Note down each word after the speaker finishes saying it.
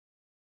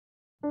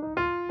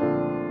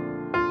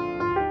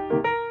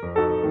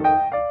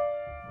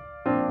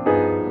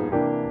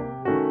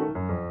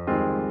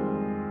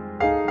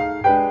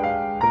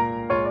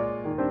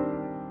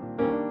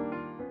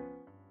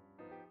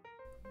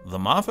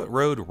Moffat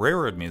Road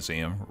Railroad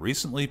Museum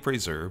recently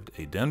preserved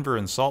a Denver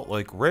and Salt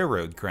Lake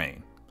Railroad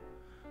crane.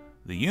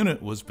 The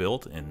unit was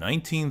built in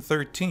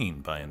 1913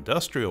 by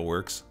Industrial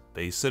Works,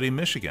 Bay City,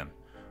 Michigan,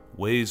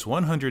 weighs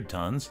 100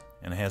 tons,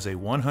 and has a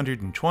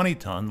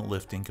 120-ton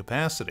lifting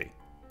capacity.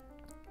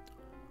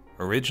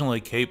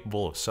 Originally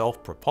capable of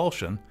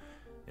self-propulsion,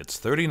 its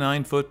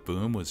 39-foot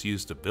boom was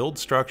used to build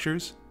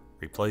structures,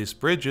 replace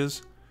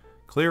bridges,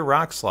 clear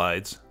rock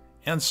slides,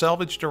 and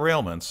salvage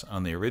derailments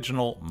on the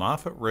original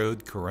Moffat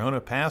Road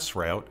Corona Pass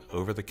route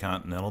over the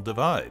Continental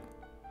Divide.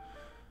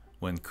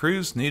 When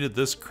crews needed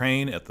this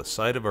crane at the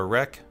site of a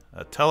wreck,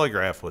 a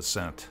telegraph was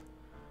sent.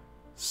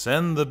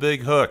 "Send the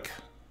big hook."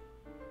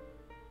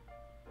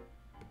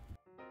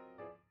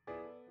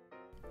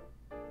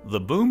 The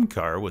boom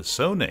car was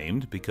so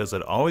named because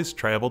it always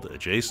traveled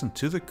adjacent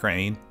to the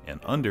crane and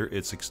under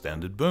its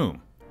extended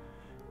boom.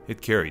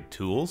 It carried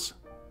tools,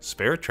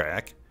 spare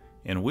track,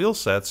 and wheel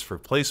sets for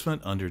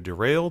placement under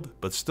derailed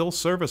but still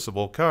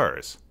serviceable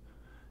cars.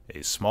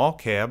 A small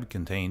cab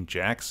contained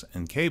jacks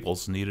and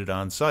cables needed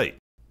on site.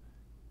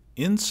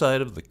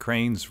 Inside of the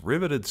crane's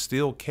riveted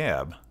steel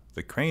cab,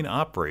 the crane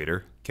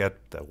operator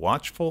kept a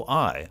watchful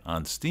eye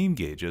on steam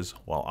gauges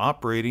while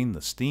operating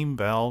the steam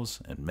valves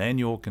and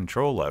manual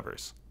control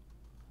levers.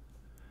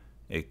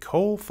 A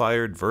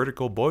coal-fired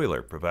vertical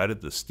boiler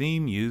provided the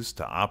steam used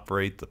to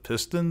operate the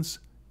pistons,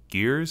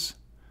 gears,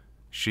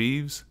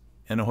 sheaves,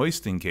 and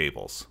hoisting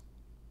cables.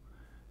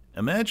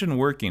 Imagine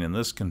working in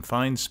this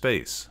confined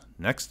space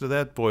next to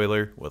that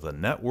boiler with a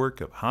network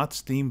of hot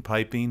steam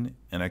piping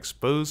and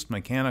exposed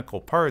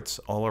mechanical parts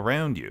all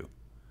around you.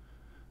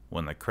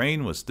 When the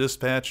crane was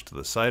dispatched to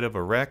the site of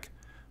a wreck,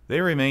 they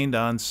remained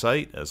on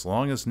site as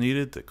long as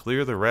needed to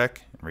clear the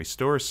wreck and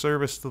restore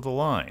service to the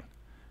line,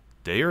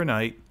 day or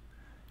night,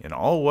 in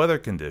all weather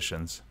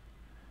conditions,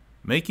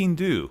 making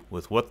do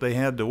with what they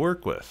had to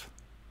work with.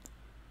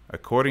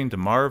 According to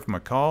Marv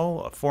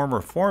McCall, a former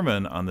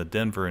foreman on the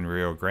Denver and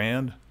Rio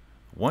Grande,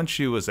 once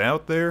you was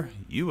out there,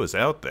 you was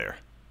out there.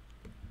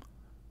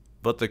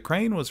 But the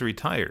crane was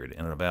retired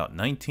in about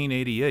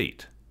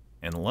 1988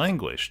 and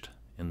languished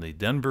in the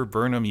Denver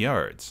Burnham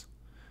yards.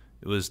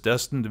 It was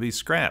destined to be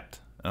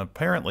scrapped, and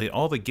apparently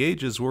all the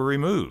gauges were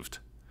removed.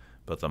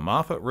 But the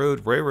Moffat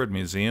Road Railroad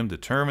Museum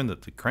determined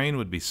that the crane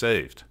would be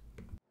saved.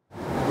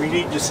 We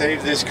need to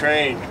save this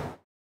crane.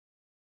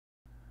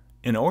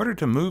 In order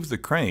to move the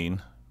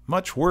crane,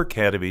 much work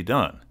had to be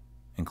done,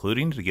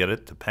 including to get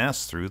it to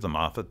pass through the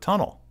Moffat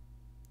Tunnel.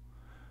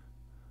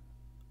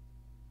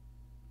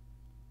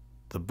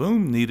 The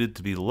boom needed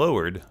to be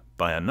lowered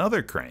by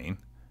another crane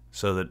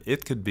so that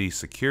it could be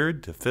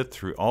secured to fit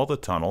through all the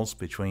tunnels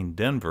between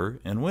Denver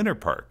and Winter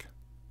Park.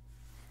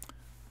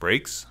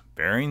 Brakes,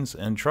 bearings,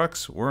 and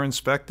trucks were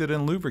inspected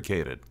and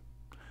lubricated.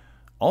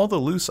 All the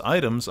loose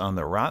items on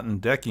the rotten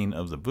decking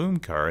of the boom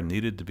car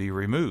needed to be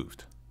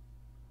removed.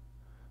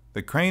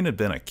 The crane had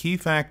been a key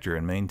factor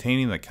in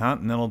maintaining the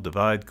Continental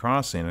Divide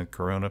crossing at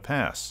Corona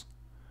Pass.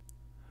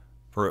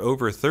 For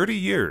over 30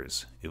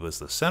 years, it was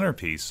the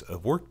centerpiece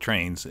of work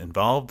trains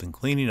involved in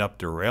cleaning up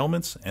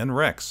derailments and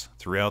wrecks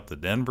throughout the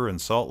Denver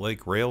and Salt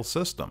Lake rail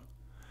system.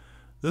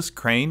 This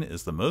crane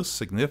is the most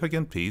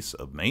significant piece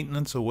of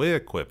maintenance-away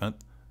equipment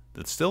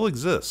that still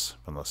exists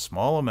from the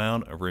small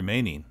amount of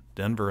remaining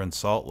Denver and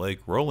Salt Lake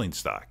rolling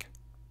stock.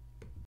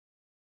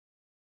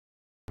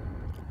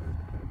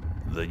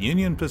 The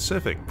Union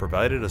Pacific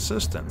provided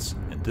assistance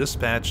and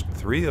dispatched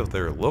 3 of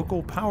their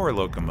local power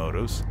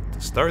locomotives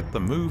to start the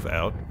move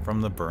out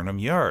from the Burnham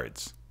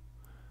yards.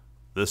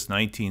 This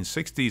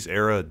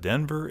 1960s-era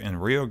Denver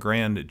and Rio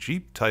Grande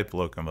Jeep-type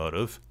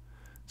locomotive,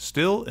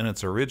 still in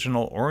its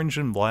original orange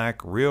and black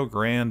Rio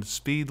Grande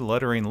speed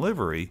lettering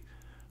livery,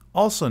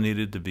 also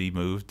needed to be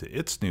moved to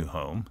its new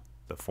home,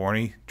 the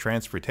Forney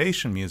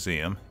Transportation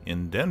Museum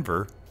in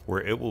Denver,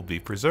 where it will be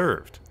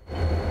preserved.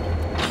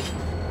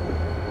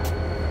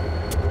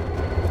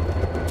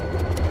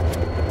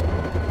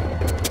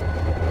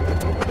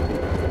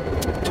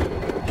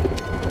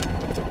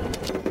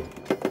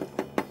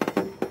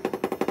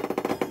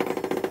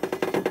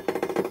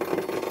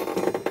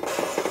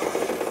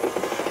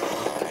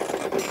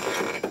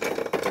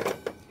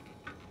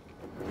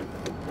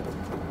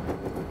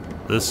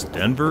 This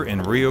Denver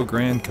and Rio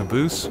Grande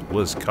caboose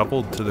was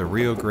coupled to the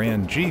Rio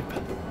Grande Jeep,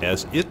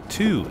 as it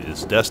too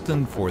is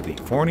destined for the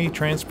Forney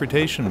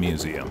Transportation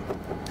Museum.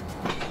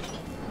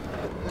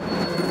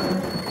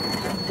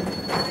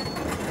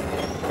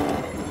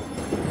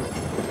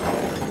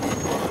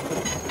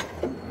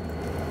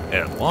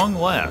 At long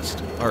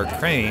last, our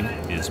crane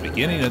is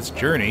beginning its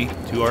journey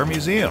to our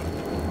museum.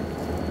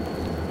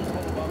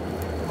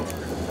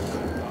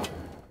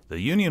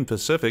 The Union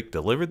Pacific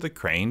delivered the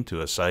crane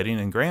to a siding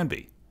in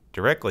Granby,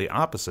 directly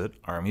opposite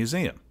our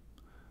museum.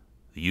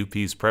 The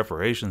UP's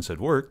preparations had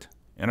worked,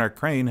 and our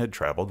crane had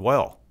traveled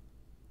well.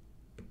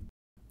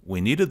 We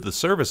needed the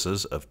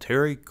services of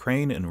Terry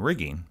Crane and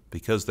Rigging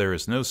because there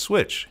is no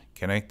switch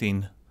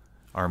connecting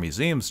our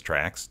museum's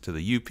tracks to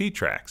the UP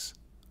tracks.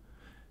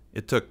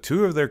 It took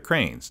 2 of their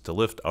cranes to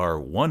lift our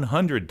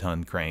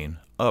 100-ton crane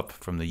up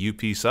from the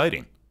UP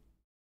siding.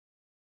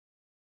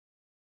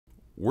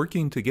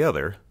 Working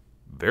together,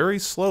 very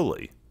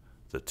slowly,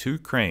 the two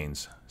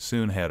cranes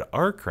soon had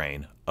our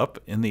crane up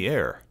in the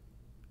air.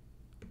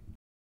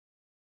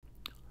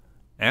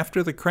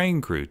 After the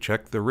crane crew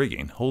checked the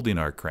rigging holding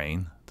our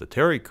crane, the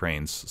Terry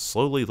cranes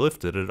slowly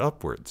lifted it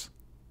upwards.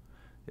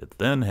 It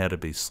then had to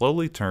be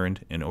slowly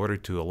turned in order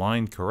to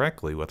align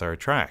correctly with our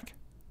track.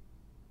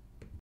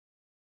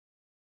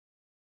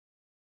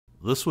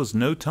 This was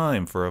no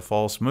time for a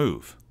false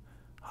move.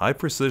 High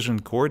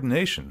precision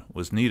coordination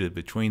was needed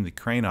between the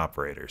crane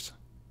operators.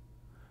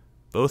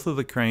 Both of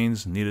the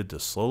cranes needed to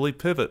slowly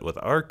pivot with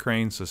our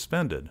crane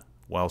suspended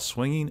while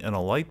swinging in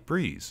a light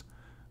breeze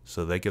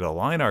so they could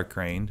align our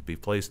crane to be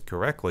placed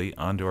correctly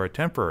onto our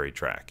temporary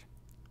track.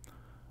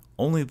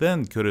 Only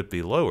then could it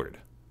be lowered.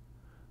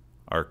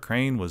 Our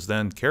crane was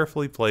then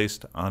carefully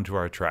placed onto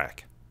our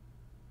track.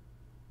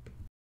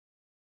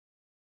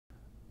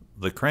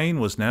 The crane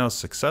was now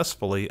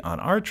successfully on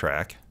our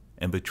track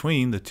and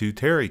between the two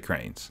Terry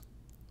cranes.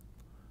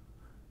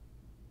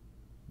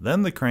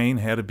 Then the crane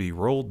had to be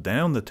rolled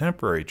down the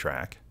temporary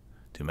track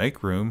to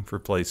make room for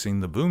placing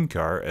the boom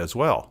car as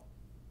well.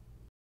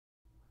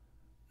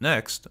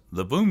 Next,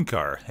 the boom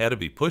car had to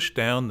be pushed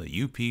down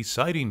the UP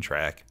siding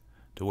track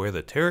to where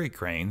the Terry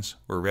cranes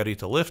were ready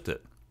to lift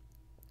it.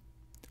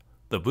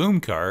 The boom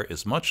car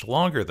is much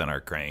longer than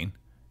our crane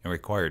and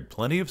required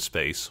plenty of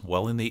space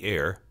while in the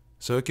air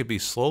so it could be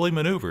slowly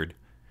maneuvered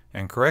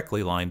and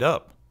correctly lined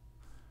up.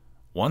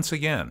 Once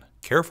again,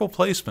 careful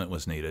placement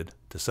was needed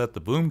to set the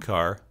boom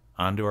car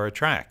onto our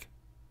track.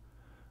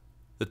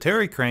 The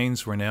Terry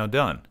cranes were now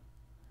done.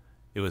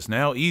 It was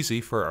now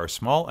easy for our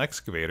small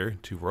excavator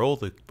to roll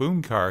the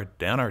boom car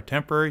down our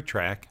temporary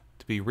track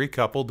to be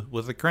recoupled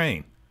with the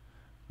crane.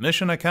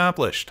 Mission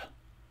accomplished!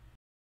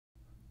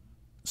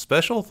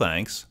 Special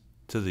thanks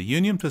to the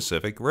Union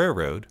Pacific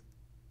Railroad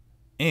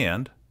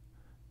and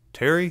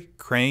Terry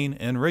Crane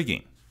and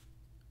Rigging.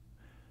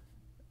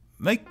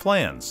 Make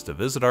plans to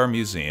visit our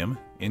museum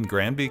in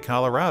Granby,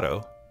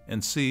 Colorado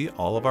and see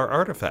all of our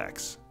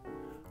artifacts.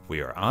 We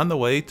are on the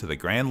way to the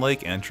Grand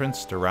Lake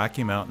entrance to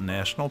Rocky Mountain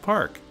National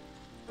Park.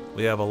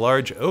 We have a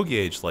large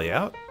O-gauge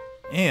layout,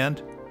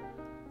 and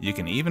you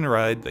can even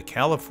ride the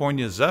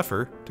California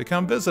Zephyr to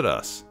come visit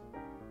us.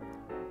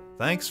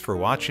 Thanks for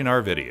watching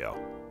our video.